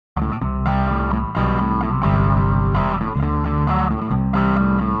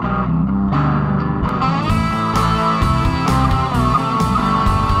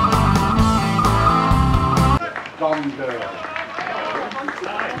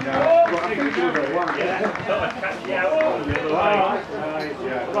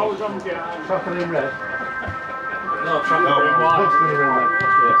Trafford in red? No, Trafford in white. Buxton in red.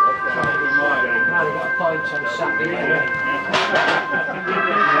 Trafford in white. Now they've got a point on Saturday.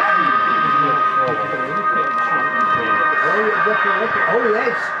 Oh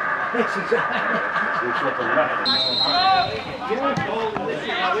yes. Yes,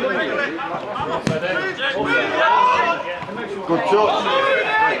 Good touch.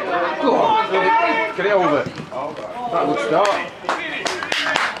 Go on. Get it over. That would start.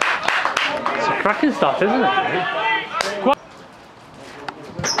 It's a cracking start, isn't it?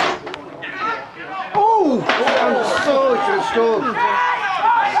 Oh! So it should have scored.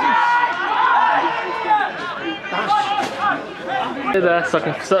 Stay there so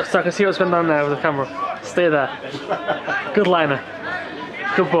I can see what's going on there with the camera. Stay there. Good liner.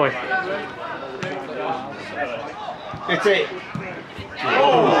 Good boy. Hit it.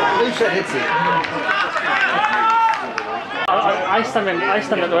 Oh! Who said hit it? I stand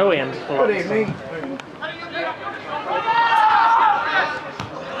at the away end. What do you mean?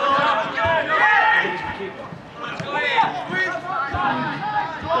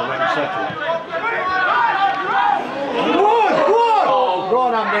 Go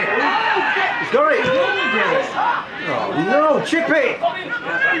on, Andy. He's got it. Oh no, chip it.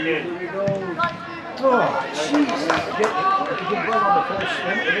 Oh, jeez.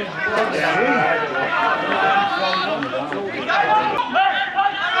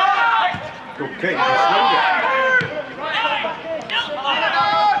 Good kick.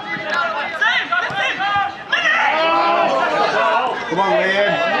 Come on,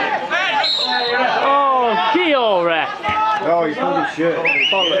 Liam. Oh, Giore! Oh, he's pulled his shirt.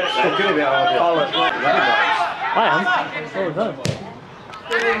 Stuck in a bit hard. I am. Oh, no.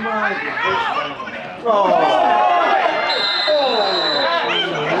 Oh!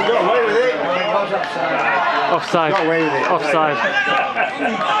 He got away with it. Offside. Got away with it. Offside.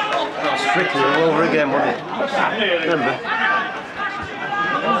 That was strictly all over again, wasn't it? Remember?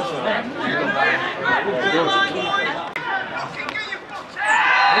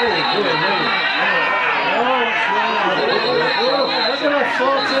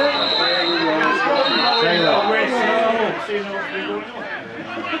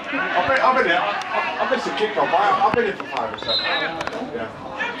 I've missed a kick off. I've been in for 5 or 7. Yeah.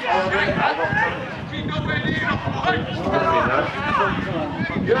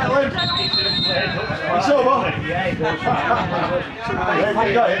 You right, Liam? It's over.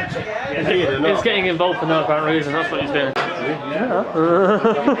 He's getting involved for no apparent reason, that's what he's doing. Yeah.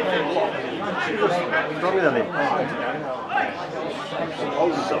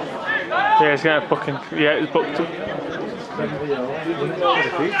 Yeah, he's going to fucking. Yeah, he's booked him.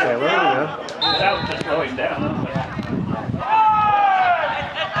 Without just going down.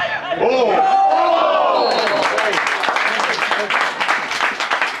 Oh!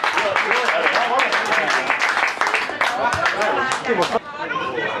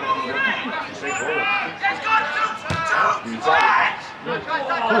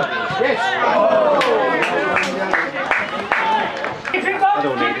 I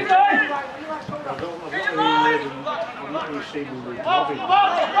don't need it.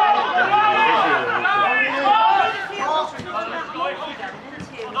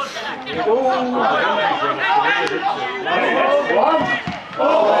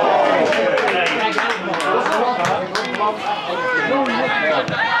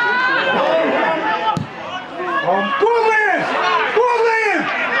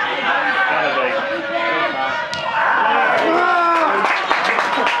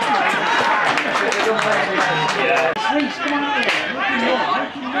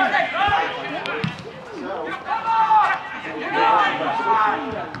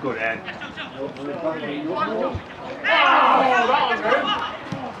 Good head.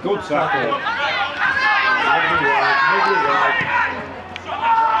 Good tackle.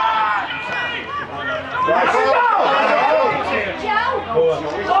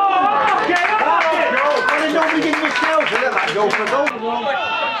 Nobody give me a shout to let that go for goal.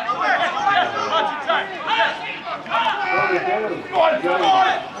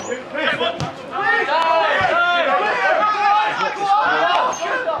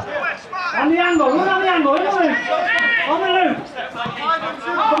 On the angle, run on the angle, on the loop. On the loop.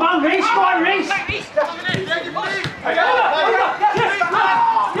 Come on, Reece, go on, Reece.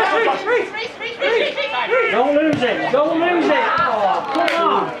 Don't lose it, don't lose it. Oh, come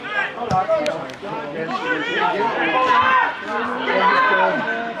on.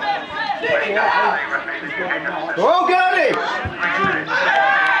 Oh, got him!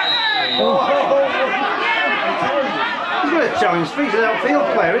 He's going to challenge feet as an outfield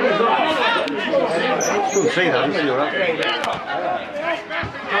player, isn't he? Couldn't see that, didn't you?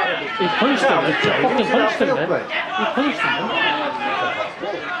 He punched him. He fucking punched him, man. He punched him.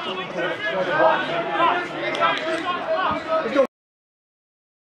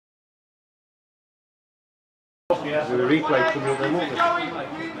 With a replay coming up there, won't there?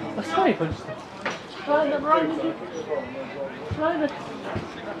 That's why he punched him.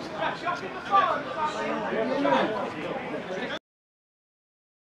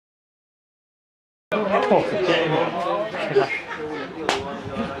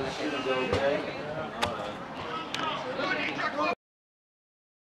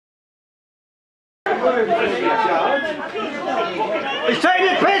 He's taking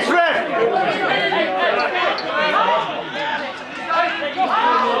the piss, ref!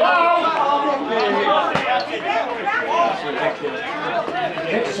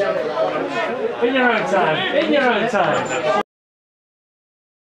 In your own time. In your own time.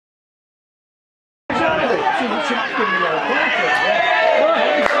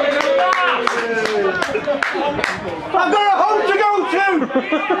 I've got a home to go to!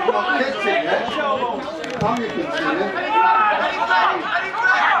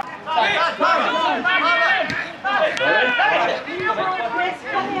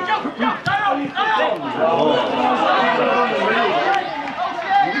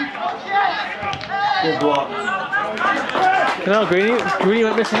 Good block. No, Greeny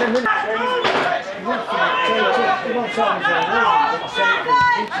went missing, didn't he? You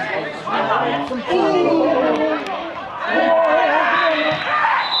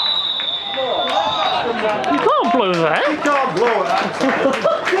can't blow that. You can't blow that.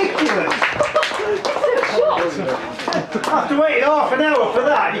 Ridiculous. After waiting half an hour for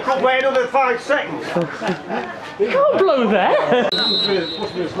that, you could wait another 5 seconds. You can't blow that.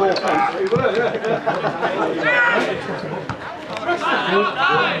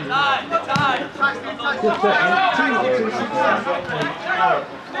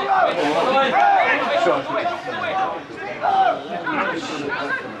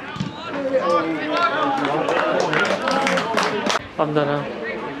 I'm done now.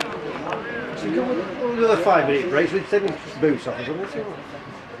 Another 5-minute break, so we'd take my boots off or something.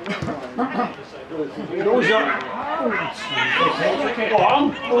 Go on!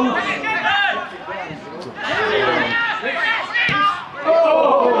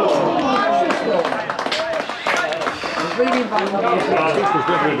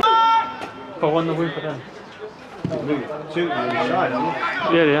 I won the win for them. Tuton on the side,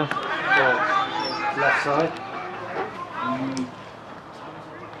 haven't you? Yeah. Left side.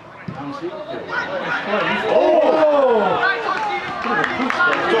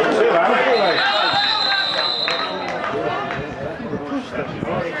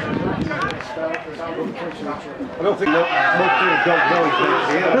 I don't think most people don't know he's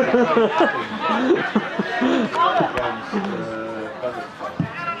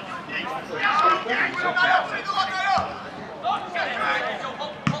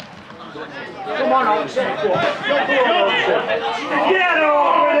Come on, Oxford. Get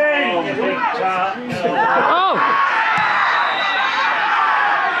over it! Oh!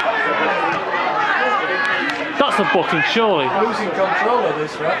 That's a booking, surely. Losing control of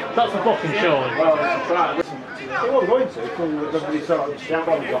this, right? That's a booking, surely. Well, it's a try. He wasn't going to, because he started Shaun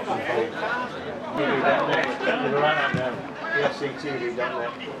Tuton playing.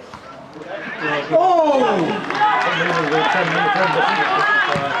 Oh!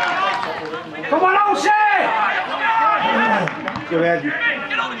 Come on, Oxford! Go ahead.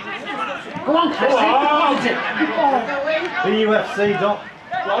 Come on, Chris. The UFC, Doc.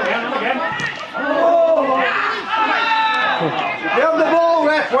 Again. Get on the ball,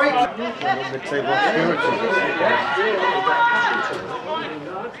 ref, wait!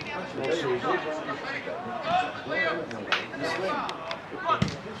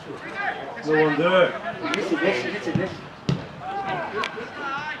 No one do it.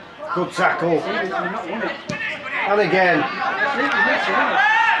 Good tackle. And again.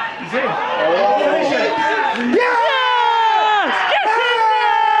 Yeah!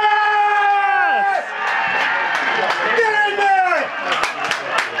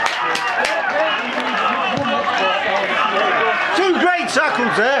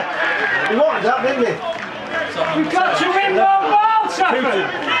 Tackles there. He wanted that, didn't he? We've got to win one ball, Trafford.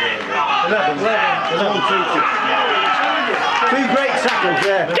 11. 2 great tackles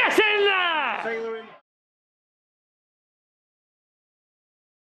there. Yes!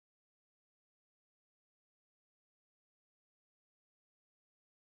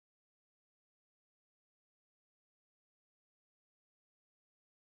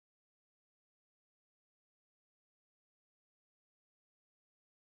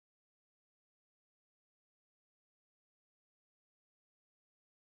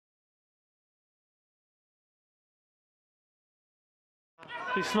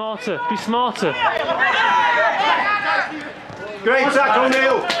 Be smarter. Be smarter. Great tackle,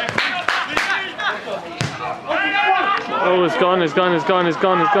 Neil. Oh, it's gone. It's gone. It's gone. It's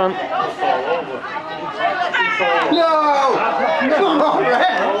gone. It's gone. No! Come on,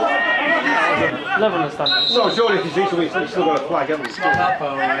 Red! Never understand. No, surely if you see something, you've still got a flag, haven't you?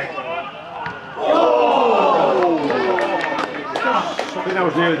 Oh! I think that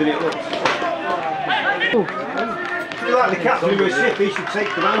was nearer than it looks. Ooh. If you like the captain who was sick, he should take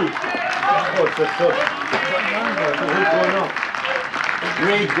command. Oh, it's a tough. Who's going on?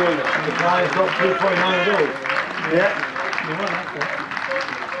 Reid's going on. The guy's got 2.9 goals. Yeah.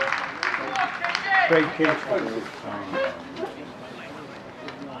 Great kick.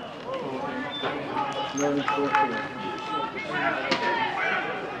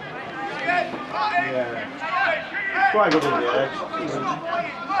 Yeah. Quite good in the edge.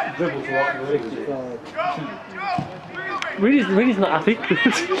 Dribbles a lot in the league, is it? Reid's not happy.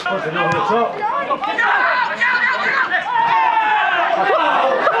 What's the number on the top?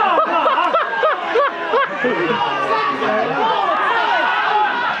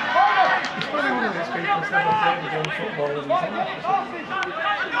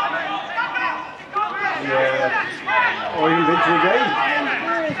 Yeah. Or even into the game.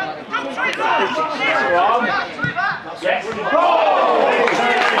 Yes.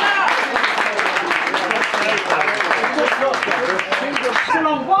 It's a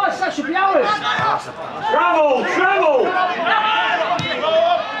long pass, that should be ours. Travel! Travel!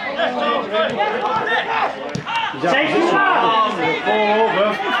 Take it back.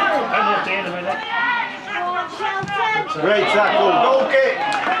 Great tackle, goal kick!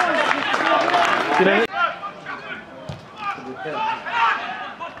 You know,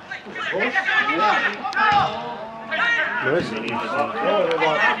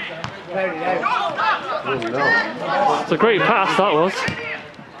 it's a great pass, that was.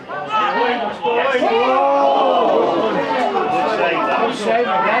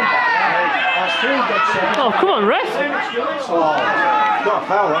 Oh, come on, ref! Not a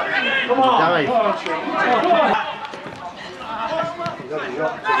foul, that. Come on!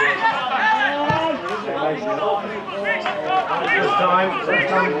 First time.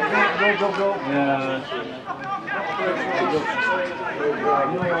 Go. Yeah.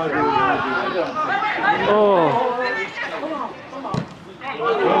 Oh.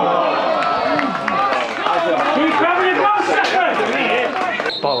 Keep grabbing your ball, Trafford.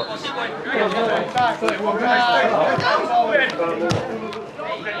 Bollocks.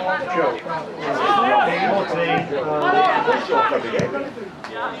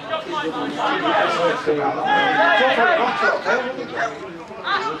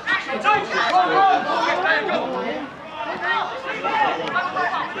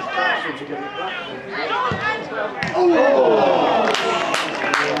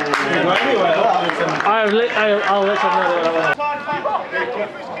 I'll let you know that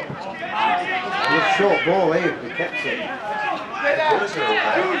It's a short ball here, he kept it.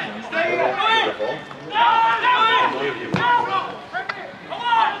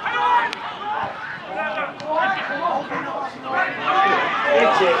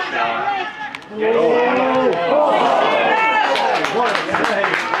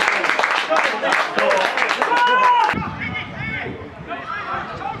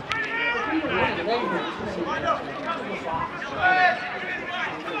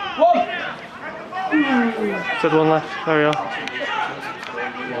 Said one left. There we are.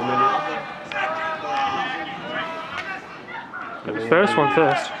 1 minute. First one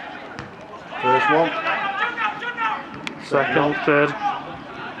first. First one. Second, third.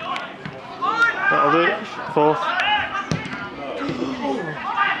 That'll do. Fourth.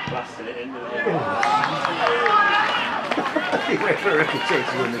 He went for a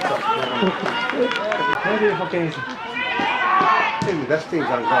reputation in the top corner. Maybe if I can. I think the best teams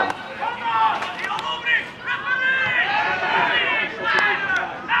haven't gone.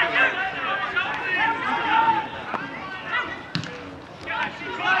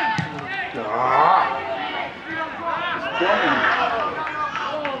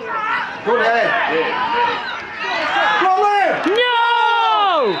 Good head. Go there! No!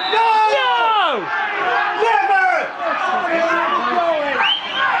 No! No! Never!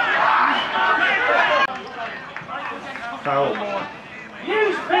 Foul.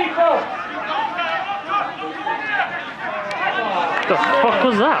 Use people. The fuck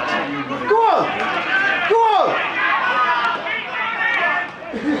was that? Go on! Go on!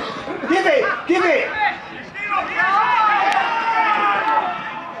 Give it! Give it!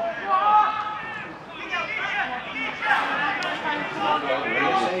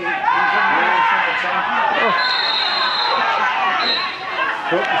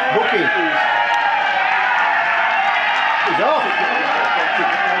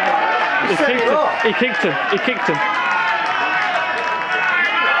 He kicked him. He kicked him. He kicked him.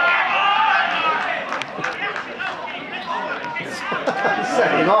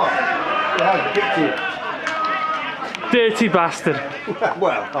 Set him off. Yeah, he kicked you. Dirty bastard.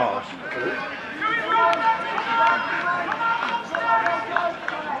 Well, harsh.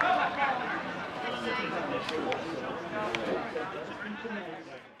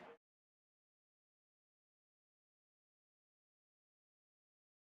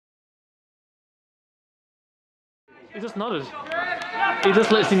 He just nodded. He just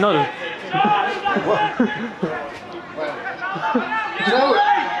literally nodded.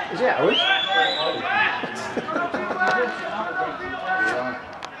 Is it ours?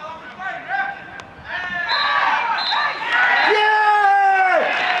 Yeah!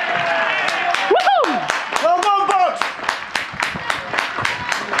 Woohoo! Well done, Bucks!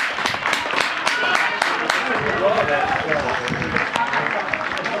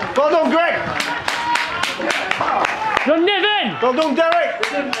 Well done, Greg! You're Niven! Well done,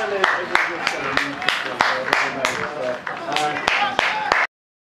 Derek!